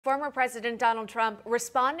Former President Donald Trump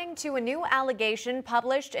responding to a new allegation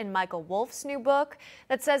published in Michael Wolff's new book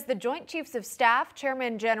that says the Joint Chiefs of Staff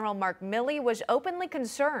Chairman General Mark Milley was openly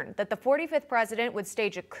concerned that the 45th president would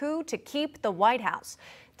stage a coup to keep the White House.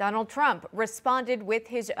 Donald Trump responded with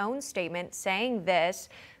his own statement saying this,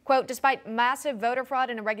 quote, despite massive voter fraud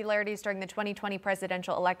and irregularities during the 2020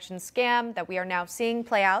 presidential election scam that we are now seeing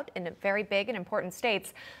play out in very big and important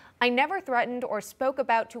states, I never threatened or spoke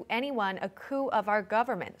about to anyone a coup of our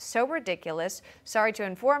government. So ridiculous. Sorry to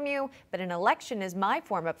inform you, but an election is my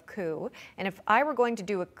form of coup. And if I were going to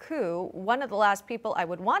do a coup, one of the last people I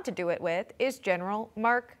would want to do it with is General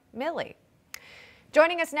Mark Milley.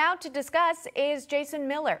 Joining us now to discuss is Jason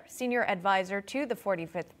Mueller, senior advisor to the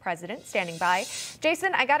 45th president, standing by.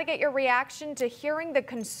 Jason, I got to get your reaction to hearing the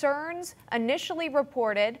concerns initially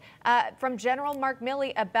reported from General Mark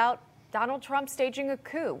Milley about Donald Trump staging a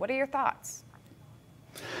coup. What are your thoughts?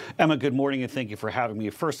 Emma, good morning and thank you for having me.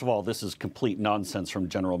 First of all, this is complete nonsense from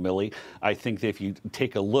General Milley. I think that if you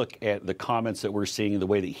take a look at the comments that we're seeing, the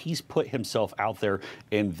way that he's put himself out there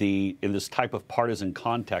in this type of partisan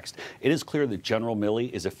context, it is clear that General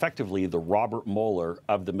Milley is effectively the Robert Mueller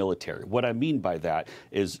of the military. What I mean by that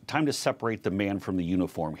is time to separate the man from the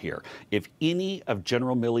uniform here. If any of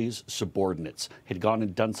General Milley's subordinates had gone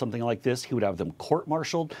and done something like this, he would have them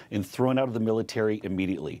court-martialed and thrown out of the military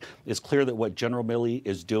immediately. It's clear that what General Milley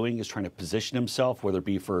is doing is trying to position himself, whether it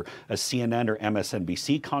be for a CNN or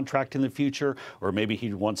MSNBC contract in the future, or maybe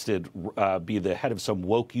he wants to be the head of some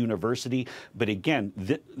woke university. But again,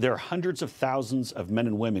 there are hundreds of thousands of men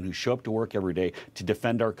and women who show up to work every day to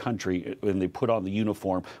defend our country, and they put on the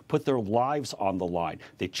uniform, put their lives on the line.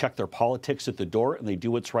 They check their politics at the door, and they do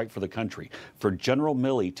what's right for the country. For General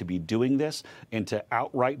Milley to be doing this and to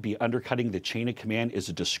outright be undercutting the chain of command is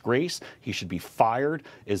a disgrace. He should be fired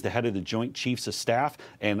as the head of the Joint Chiefs of Staff.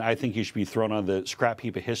 And I think he should be thrown on the scrap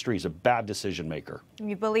heap of history. He's a bad decision maker.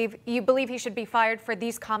 You believe he should be fired for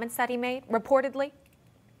these comments that he made, reportedly?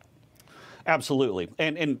 Absolutely.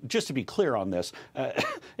 And just to be clear on this,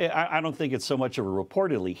 I don't think it's so much of a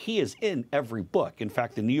reportedly. He is in every book. In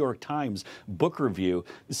fact, the New York Times book review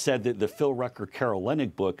said that the Phil Rucker-Carol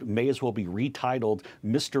Leonnig book may as well be retitled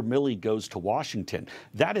Mr. Milley Goes to Washington.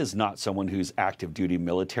 That is not someone who's active duty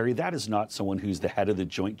military. That is not someone who's the head of the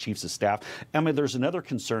Joint Chiefs of Staff. Emma, there's another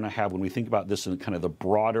concern I have when we think about this in kind of the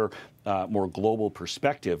broader, more global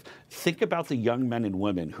perspective. Think about the young men and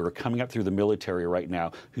women who are coming up through the military right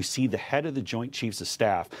now who see the head of the Joint Chiefs of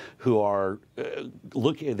Staff who are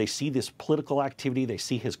they see this political activity, they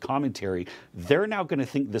see his commentary. They're now going to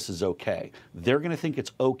think this is okay. They're going to think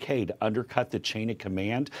it's okay to undercut the chain of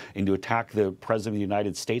command and to attack the President of the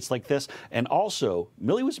United States like this. And also,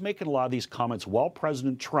 Milley was making a lot of these comments while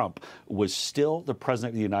President Trump was still the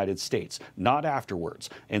President of the United States, not afterwards.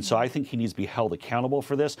 And so I think he needs to be held accountable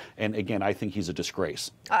for this. And again, I think he's a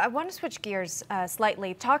disgrace. I want to switch gears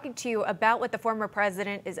slightly, talking to you about what the former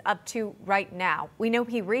president is up to right now. We know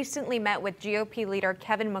he recently met with GOP leader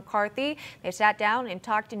Kevin McCarthy. They sat down and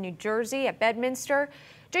talked in New Jersey at Bedminster.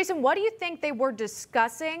 Jason, what do you think they were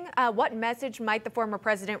discussing? What message might the former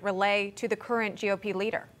president relay to the current GOP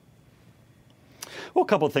leader? Well, a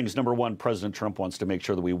couple of things. Number one, President Trump wants to make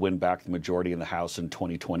sure that we win back the majority in the House in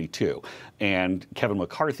 2022. And Kevin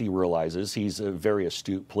McCarthy realizes, he's a very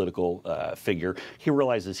astute political figure, he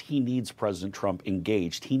realizes he needs President Trump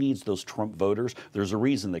engaged. He needs those Trump voters. There's a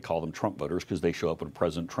reason they call them Trump voters, because they show up when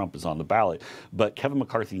President Trump is on the ballot. But Kevin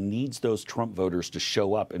McCarthy needs those Trump voters to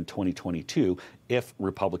show up in 2022 if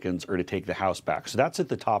Republicans are to take the House back. So that's at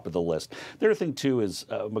the top of the list. The other thing, too, is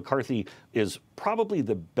McCarthy is probably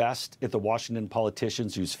the best at the Washington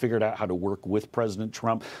politicians who's figured out how to work with President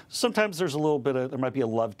Trump. Sometimes there's a little bit of, there might be a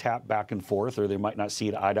love tap back and forth, or they might not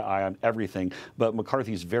see eye to eye on everything. But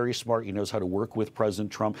McCarthy's very smart. He knows how to work with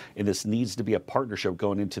President Trump. And this needs to be a partnership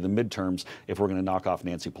going into the midterms if we're going to knock off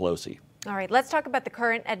Nancy Pelosi. All right, let's talk about the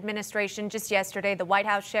current administration. Just yesterday, the White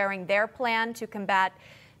House sharing their plan to combat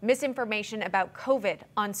misinformation about COVID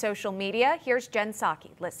on social media. Here's Jen Psaki.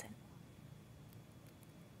 Listen.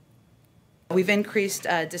 We've increased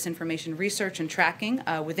disinformation research and tracking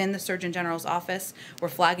within the Surgeon General's office. We're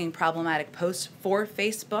flagging problematic posts for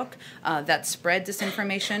Facebook that spread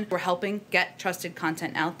disinformation. We're helping get trusted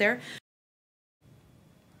content out there.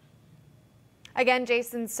 Again,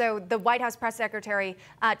 Jason, so the White House press secretary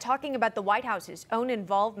talking about the White House's own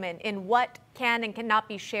involvement in what can and cannot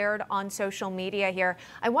be shared on social media here.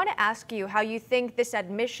 I want to ask you how you think this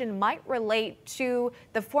admission might relate to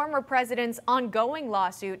the former president's ongoing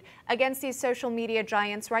lawsuit against these social media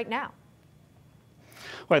giants right now.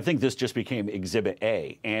 Well, I think this just became Exhibit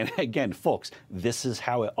A. And again, folks, this is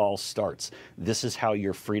how it all starts. This is how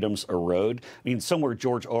your freedoms erode. I mean, somewhere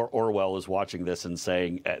George Orwell is watching this and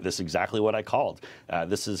saying, this is exactly what I called.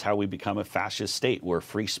 This is how we become a fascist state, where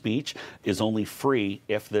free speech is only free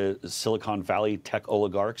if the Silicon Valley tech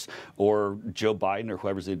oligarchs or Joe Biden or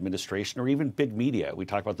whoever's the administration, or even big media. We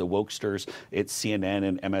talk about the wokesters at CNN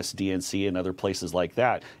and MSDNC and other places like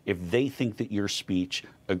that. If they think that your speech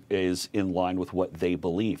is in line with what they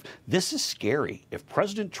believe. This is scary. If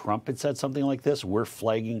President Trump had said something like this, we're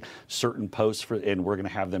flagging certain posts and we're going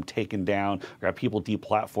to have them taken down or have people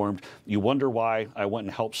deplatformed. You wonder why I went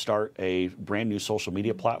and helped start a brand new social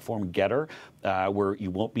media platform, Getter, where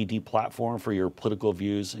you won't be deplatformed for your political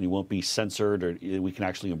views and you won't be censored, or we can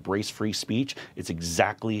actually embrace free speech. It's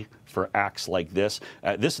exactly for acts like this.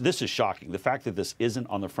 This is shocking. The fact that this isn't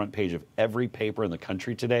on the front page of every paper in the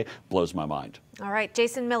country today blows my mind. All right,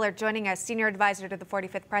 Jason Miller joining us, Senior Advisor to the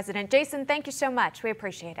 45th President. Jason, thank you so much. We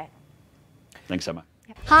appreciate it. Thanks, Emma.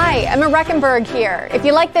 Hi, Emma Reckenberg here. If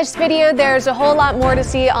you like this video, there's a whole lot more to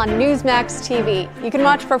see on Newsmax TV. You can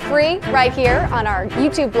watch for free right here on our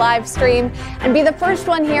YouTube live stream and be the first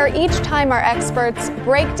one here each time our experts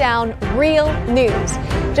break down real news.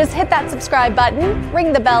 Just hit that subscribe button,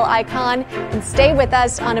 ring the bell icon, and stay with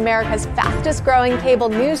us on America's fastest growing cable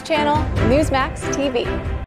news channel, Newsmax TV.